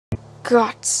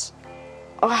Gott.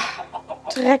 Oh,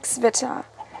 Dreckswetter.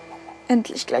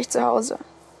 Endlich gleich zu Hause.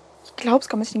 Ich glaube es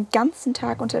kaum, dass ich den ganzen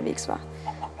Tag unterwegs war.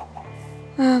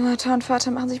 Mutter und Vater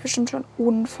machen sich bestimmt schon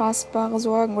unfassbare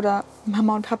Sorgen. Oder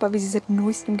Mama und Papa, wie sie seit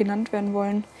neuestem genannt werden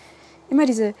wollen. Immer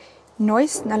diese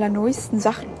neuesten, allerneuesten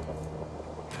Sachen.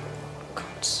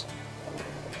 Gott.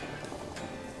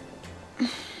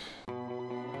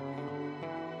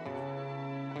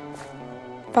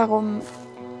 Warum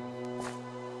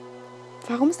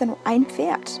ist da nur ein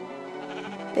Pferd?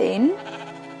 Bane?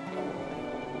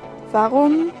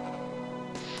 Warum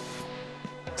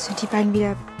sind die beiden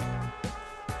wieder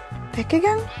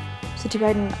weggegangen? Sind die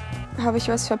beiden... Habe ich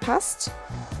was verpasst?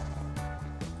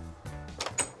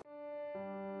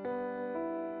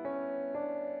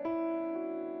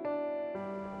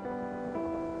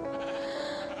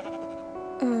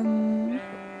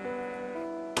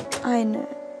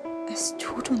 Es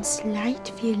tut uns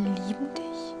leid, wir lieben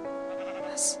dich.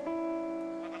 Was?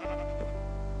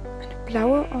 Eine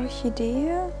blaue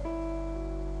Orchidee?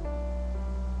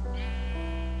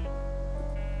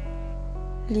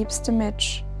 Liebste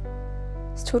Mitch,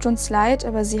 es tut uns leid,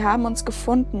 aber sie haben uns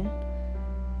gefunden.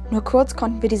 Nur kurz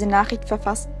konnten wir diese Nachricht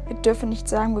verfassen. Wir dürfen nicht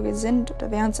sagen, wo wir sind oder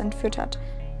wer uns entführt hat.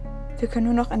 Wir können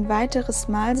nur noch ein weiteres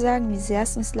Mal sagen, wie sehr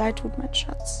es uns leid tut, mein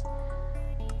Schatz.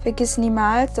 Vergiss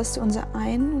niemals, dass du unser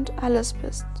Ein und Alles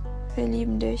bist. Wir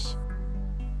lieben dich,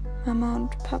 Mama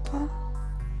und Papa.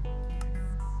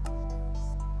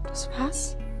 Das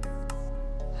war's?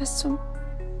 Was zum...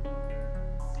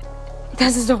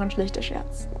 Das ist doch ein schlechter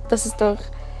Scherz. Das ist doch...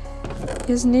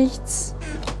 Hier ist nichts.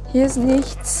 Hier ist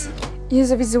nichts. Hier ist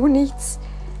sowieso nichts.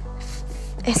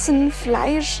 Essen,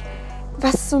 Fleisch.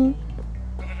 Was zum...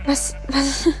 Was...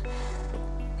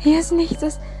 Hier ist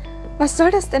nichts. Was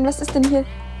soll das denn? Was ist denn hier...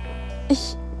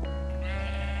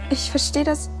 Ich verstehe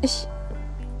das.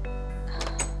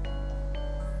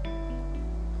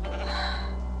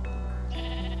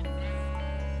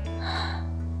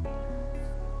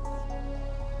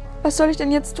 Was soll ich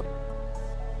denn jetzt tun?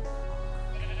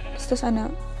 Ist das eine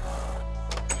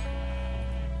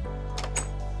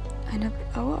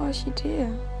blaue Orchidee?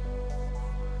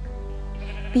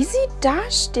 Wie sie da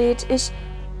steht, ich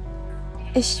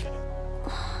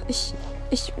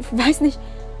weiß nicht.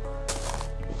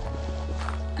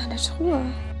 Eine Truhe.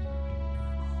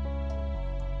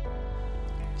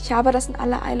 Ich habe das in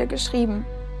aller Eile geschrieben.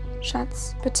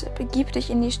 Schatz, bitte begib dich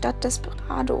in die Stadt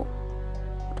Desperado.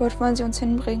 Dort wollen sie uns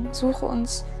hinbringen. Suche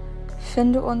uns,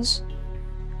 finde uns,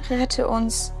 rette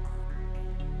uns.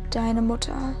 Deine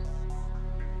Mutter.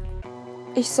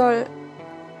 Ich soll...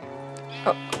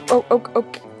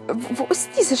 Okay. Wo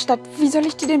ist diese Stadt? Wie soll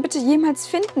ich die denn bitte jemals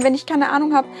finden, wenn ich keine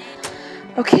Ahnung habe?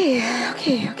 Okay.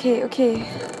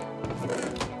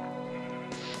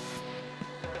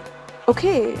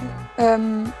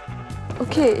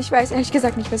 Okay, ich weiß ehrlich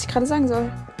gesagt nicht, was ich gerade sagen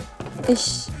soll.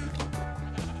 Ich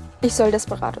soll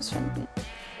Desperados finden.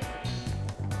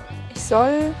 Ich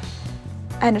soll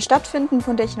eine Stadt finden,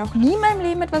 von der ich noch nie in meinem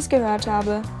Leben etwas gehört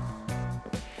habe.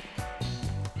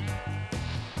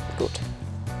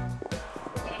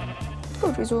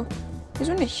 Gut, wieso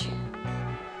nicht?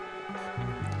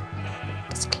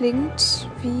 Das klingt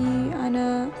wie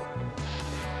eine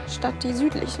Stadt, die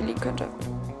südlich liegen könnte.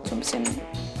 So ein bisschen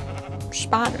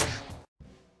spanisch.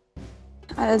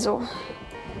 Also,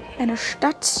 eine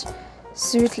Stadt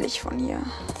südlich von hier.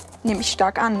 Nehme ich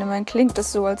stark an. Immerhin klingt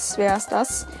das so, als wäre es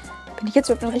das. Bin ich jetzt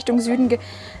überhaupt in Richtung Süden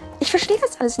Ich verstehe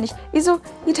das alles nicht. Wieso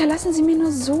hinterlassen Sie mir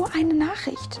nur so eine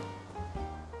Nachricht?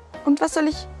 Und was soll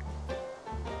ich...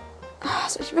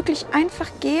 soll ich wirklich einfach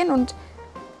gehen und...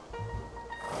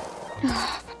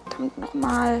 verdammt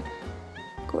nochmal.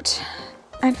 Gut,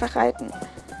 einfach reiten.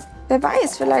 Wer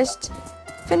weiß, vielleicht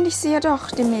finde ich sie ja doch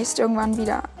demnächst irgendwann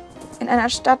wieder. In einer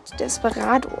Stadt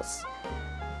Desperados.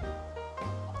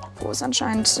 Wo es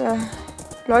anscheinend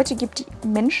Leute gibt, die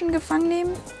Menschen gefangen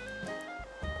nehmen.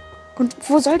 Und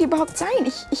wo soll die überhaupt sein?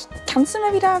 Ich kann es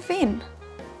immer wieder erwähnen.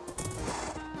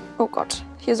 Oh Gott,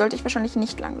 hier sollte ich wahrscheinlich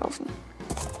nicht langlaufen.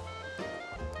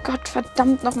 Gott,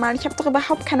 verdammt nochmal. Ich habe doch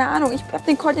überhaupt keine Ahnung. Ich habe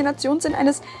den Koordinationssinn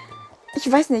eines...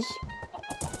 Ich weiß nicht.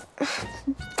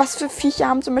 Was für Viecher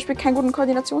haben zum Beispiel keinen guten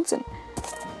Koordinationssinn?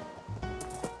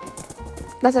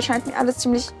 Das erscheint mir alles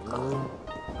ziemlich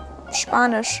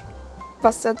spanisch,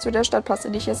 was da zu der Stadt passt,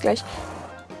 in die ich jetzt gleich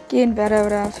gehen werde.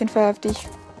 Oder auf jeden Fall auf die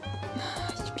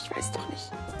ich weiß doch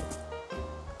nicht.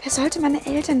 Wer sollte meine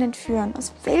Eltern entführen?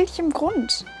 Aus welchem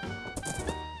Grund?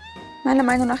 Meiner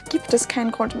Meinung nach gibt es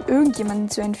keinen Grund, um irgendjemanden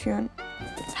zu entführen.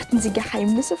 Hatten sie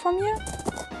Geheimnisse von mir?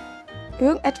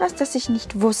 Irgendetwas, das ich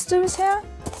nicht wusste bisher?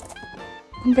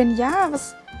 Und wenn ja,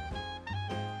 was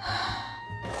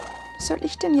Was soll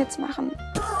ich denn jetzt machen?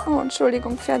 Oh,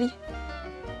 Entschuldigung, Ferdi.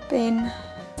 Bane,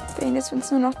 jetzt sind es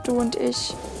nur noch du und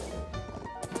ich.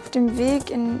 Auf dem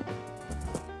Weg in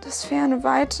das ferne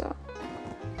Weite.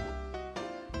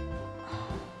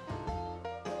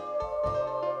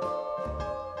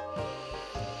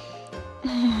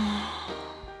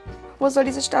 Wo soll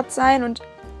diese Stadt sein und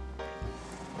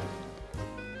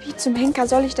wie zum Henker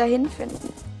soll ich dahin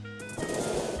finden?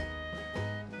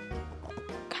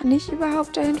 Kann ich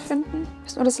überhaupt dahin finden? Ich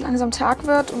weiß nur, dass es langsam Tag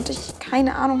wird und ich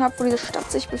keine Ahnung habe, wo diese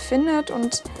Stadt sich befindet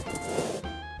und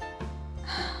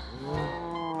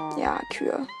ja,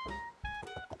 Kühe.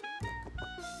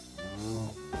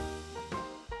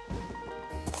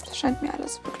 Das scheint mir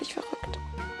alles wirklich verrückt.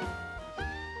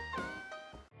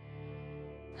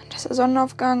 Das ist der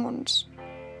Sonnenaufgang und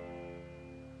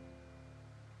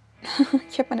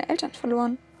ich habe meine Eltern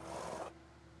verloren.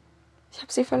 Ich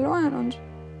habe sie verloren und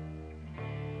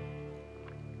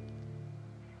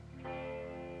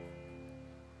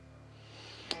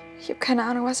ich habe keine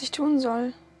Ahnung, was ich tun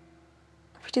soll.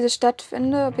 Ob ich diese Stadt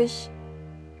finde, ob ich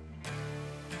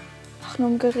auch nur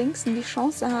im geringsten die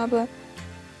Chance habe,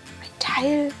 ein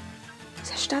Teil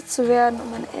dieser Stadt zu werden,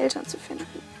 um meine Eltern zu finden.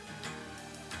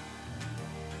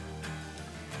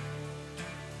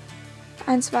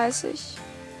 Eins weiß ich.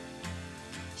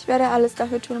 Ich werde alles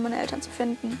dafür tun, um meine Eltern zu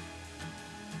finden.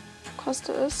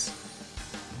 Koste es,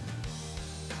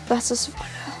 was es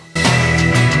wolle.